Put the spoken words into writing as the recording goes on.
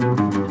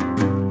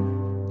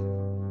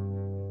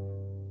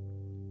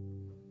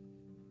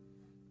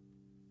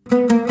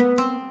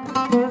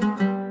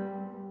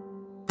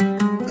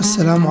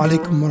Assalamu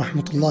alaikum wa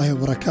rahmatullahi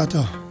wa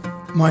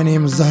barakatuh. My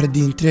name is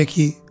Zahruddin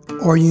Treki,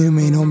 or you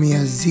may know me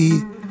as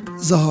Z,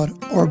 Zahar,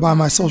 or by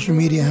my social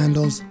media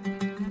handles,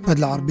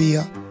 Badla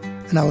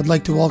Arabiya, and I would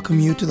like to welcome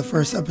you to the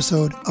first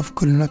episode of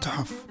Kulluna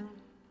Tuhaf.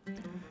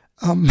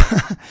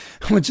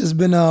 Which has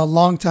been a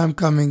long time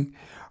coming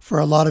for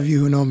a lot of you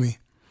who know me.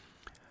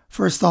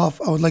 First off,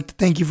 I would like to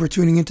thank you for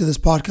tuning into this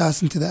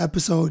podcast and to the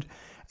episode,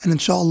 and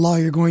inshallah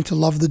you're going to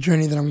love the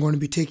journey that I'm going to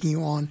be taking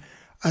you on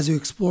as we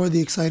explore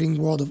the exciting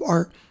world of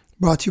art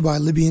brought to you by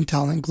Libyan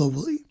talent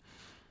globally.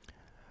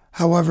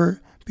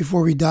 However,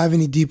 before we dive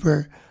any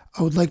deeper,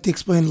 I would like to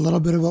explain a little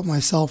bit about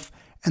myself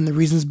and the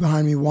reasons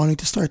behind me wanting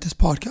to start this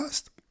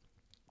podcast.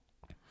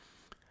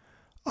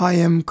 I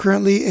am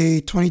currently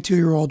a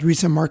 22-year-old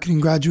recent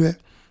marketing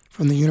graduate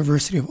from the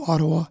University of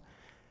Ottawa,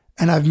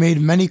 and I've made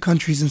many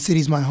countries and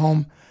cities my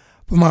home,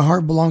 but my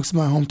heart belongs to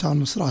my hometown,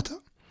 Misrata.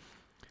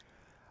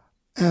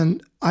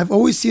 And I've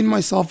always seen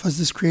myself as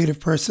this creative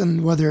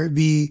person, whether it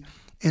be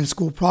in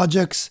school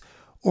projects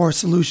or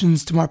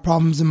solutions to my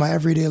problems in my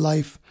everyday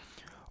life,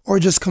 or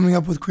just coming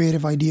up with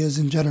creative ideas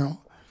in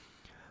general.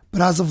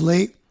 But as of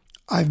late,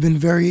 I've been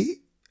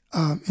very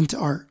into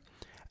art,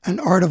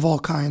 and art of all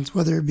kinds,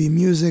 whether it be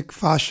music,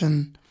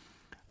 fashion,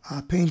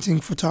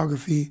 painting,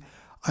 photography.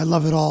 I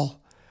love it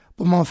all.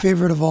 But my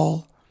favorite of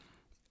all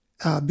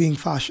being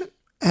fashion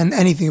and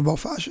anything about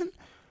fashion.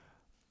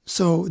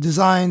 So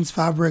designs,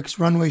 fabrics,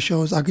 runway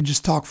shows, I could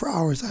just talk for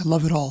hours. I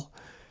love it all.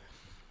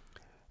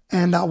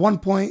 And at one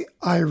point,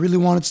 I really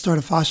wanted to start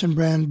a fashion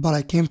brand, but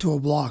I came to a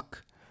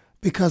block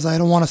because I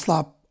don't want to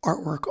slap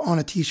artwork on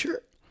a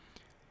t-shirt.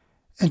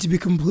 And to be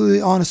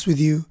completely honest with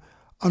you,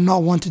 I'm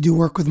not one to do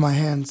work with my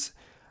hands.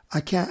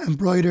 I can't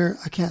embroider,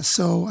 I can't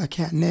sew, I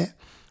can't knit,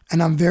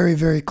 and I'm very,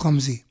 very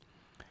clumsy.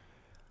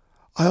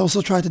 I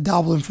also tried to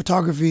dabble in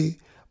photography,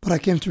 but I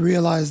came to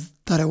realize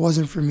that it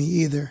wasn't for me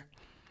either.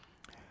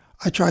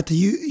 I tried the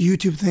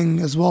YouTube thing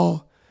as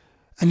well,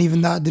 and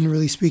even that didn't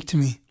really speak to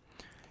me.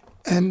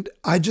 And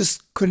I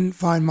just couldn't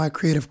find my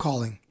creative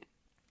calling.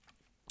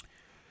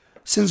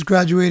 Since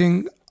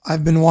graduating,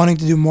 I've been wanting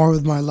to do more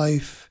with my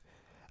life,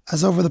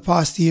 as over the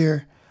past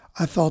year,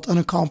 I felt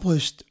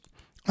unaccomplished,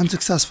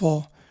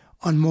 unsuccessful,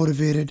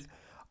 unmotivated.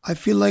 I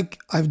feel like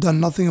I've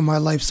done nothing in my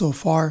life so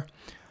far,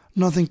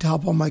 nothing to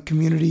help out my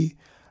community,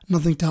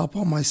 nothing to help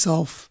out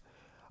myself.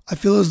 I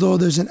feel as though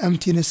there's an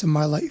emptiness in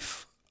my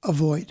life, a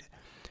void.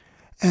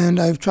 And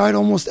I've tried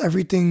almost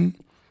everything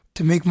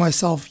to make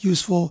myself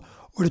useful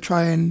or to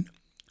try and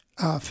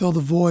fill the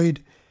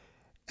void,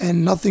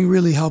 and nothing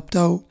really helped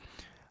out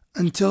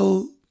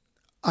until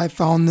I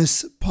found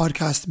this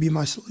podcast to be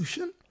my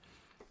solution.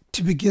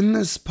 To begin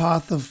this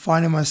path of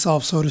finding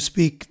myself, so to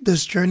speak,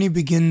 this journey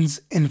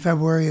begins in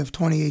February of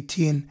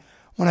 2018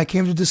 when I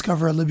came to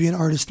discover a Libyan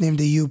artist named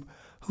Ayub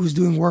who was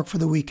doing work for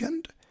The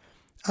Weeknd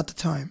at the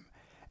time.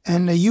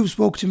 And Ayub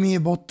spoke to me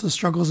about the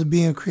struggles of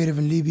being a creative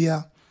in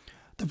Libya,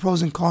 the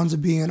pros and cons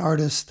of being an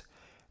artist,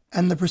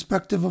 and the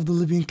perspective of the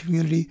Libyan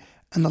community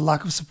and the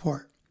lack of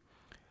support.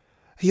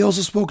 He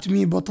also spoke to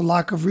me about the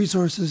lack of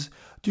resources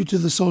due to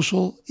the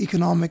social,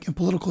 economic, and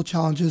political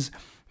challenges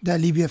that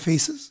Libya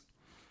faces.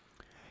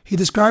 He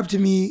described to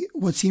me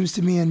what seems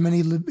to me and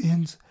many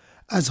Libyans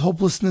as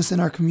hopelessness in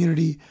our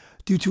community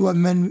due to what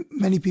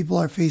many people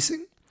are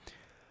facing.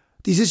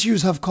 These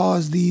issues have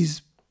caused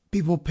these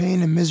people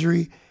pain and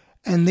misery,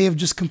 and they have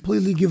just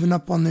completely given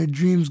up on their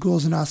dreams,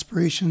 goals, and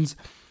aspirations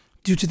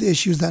due to the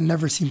issues that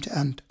never seem to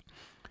end.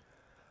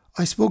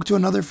 I spoke to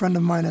another friend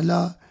of mine,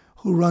 Ala,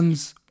 who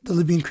runs the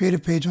Libyan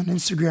Creative page on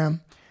Instagram.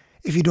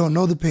 If you don't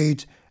know the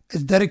page,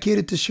 it's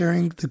dedicated to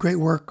sharing the great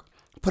work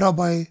put out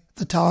by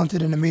the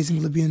talented and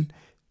amazing Libyan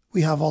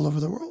we have all over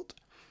the world.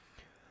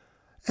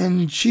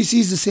 And she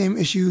sees the same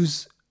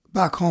issues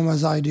back home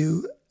as I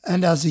do,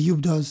 and as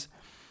Ayub does.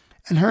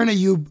 And her and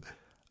Ayub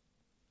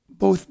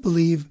both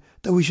believe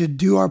that we should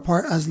do our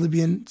part as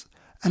Libyans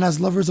and as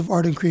lovers of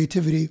art and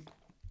creativity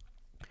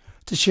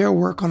to share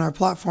work on our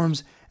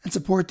platforms and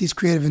support these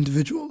creative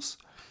individuals.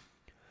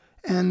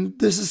 And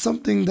this is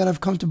something that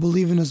I've come to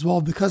believe in as well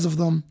because of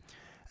them,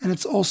 and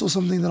it's also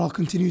something that I'll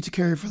continue to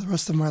carry for the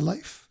rest of my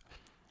life.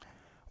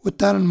 With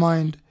that in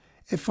mind,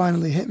 it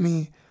finally hit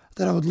me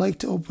that I would like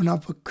to open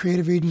up a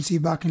creative agency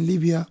back in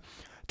Libya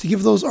to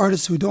give those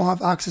artists who don't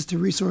have access to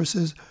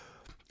resources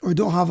or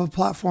don't have a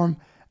platform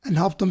and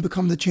help them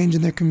become the change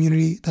in their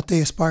community that they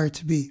aspire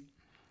to be.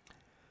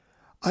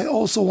 I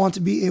also want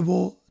to be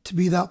able to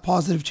be that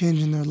positive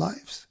change in their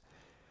lives.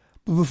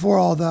 But before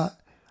all that,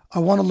 I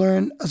want to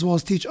learn as well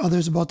as teach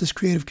others about this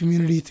creative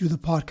community through the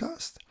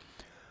podcast.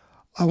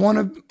 I want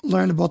to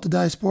learn about the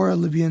diaspora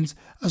Libyans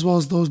as well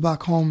as those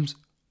back home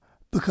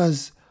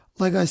because,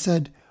 like I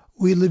said,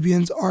 we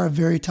Libyans are a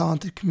very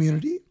talented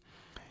community.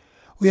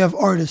 We have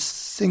artists,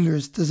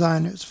 singers,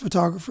 designers,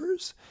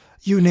 photographers.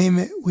 You name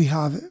it, we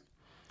have it.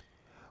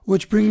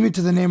 Which brings me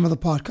to the name of the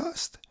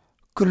podcast,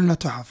 Kulluna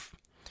Tuhaf.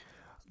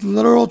 The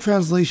literal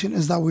translation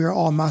is that we are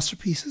all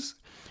masterpieces.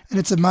 And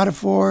it's a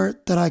metaphor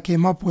that I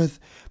came up with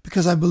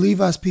because I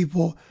believe as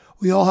people,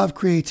 we all have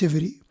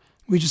creativity.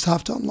 We just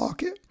have to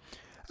unlock it.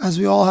 as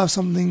we all have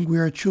something we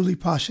are truly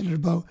passionate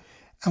about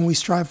and we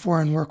strive for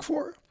and work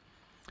for.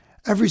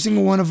 Every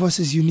single one of us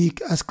is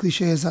unique, as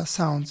cliche as that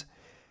sounds,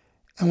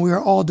 and we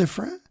are all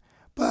different,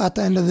 but at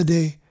the end of the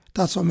day,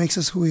 that's what makes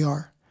us who we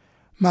are,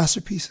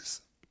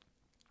 masterpieces.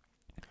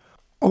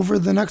 Over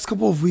the next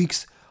couple of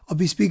weeks, I'll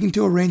be speaking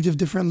to a range of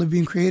different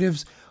Libyan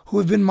creatives who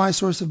have been my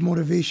source of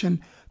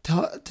motivation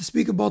to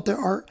speak about their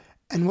art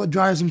and what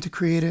drives them to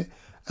create it,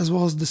 as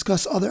well as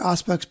discuss other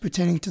aspects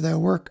pertaining to their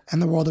work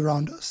and the world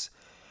around us.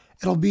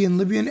 It'll be in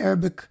Libyan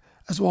Arabic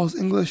as well as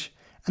English,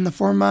 and the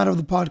format of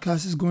the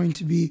podcast is going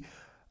to be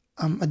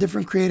a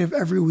different creative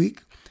every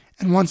week.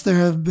 And once there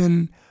have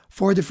been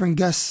 4 different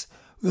guests,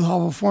 we'll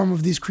have a forum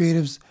of these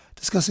creatives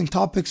discussing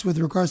topics with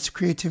regards to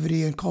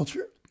creativity and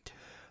culture.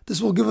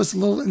 This will give us a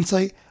little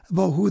insight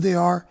about who they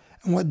are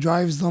and what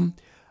drives them,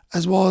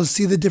 as well as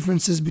see the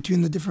differences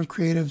between the different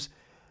creatives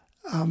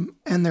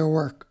and their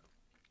work.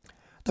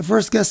 The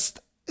first guest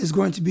is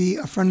going to be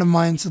a friend of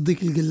mine,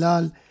 Sadiq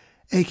Al-Gillal,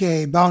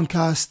 aka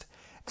Boundcast,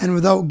 and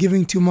without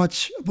giving too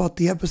much about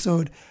the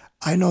episode,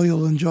 I know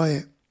you'll enjoy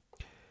it.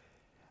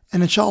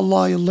 And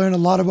inshallah, you'll learn a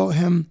lot about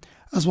him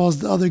as well as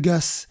the other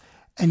guests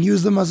and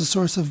use them as a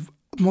source of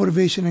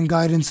motivation and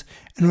guidance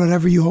in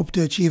whatever you hope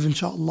to achieve,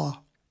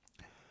 inshallah.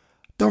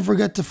 Don't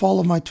forget to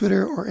follow my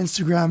Twitter or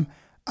Instagram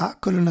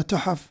at Kulluna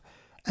Tuhaf,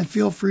 and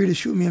feel free to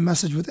shoot me a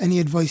message with any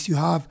advice you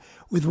have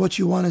with what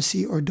you want to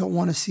see or don't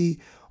want to see,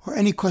 or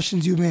any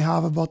questions you may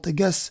have about the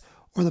guests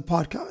or the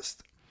podcast.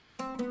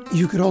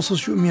 You could also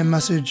shoot me a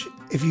message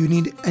if you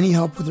need any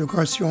help with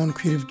regards to your own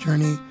creative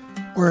journey,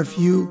 or if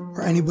you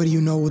or anybody you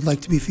know would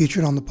like to be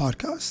featured on the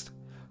podcast.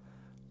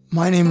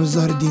 My name is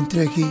Zahruddin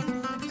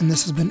Treki, and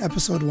this has been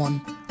episode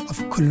 1 of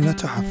Kulluna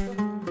Tuhaf.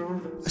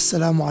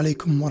 Assalamu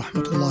alaikum wa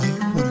rahmatullahi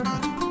wa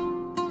barakatuh.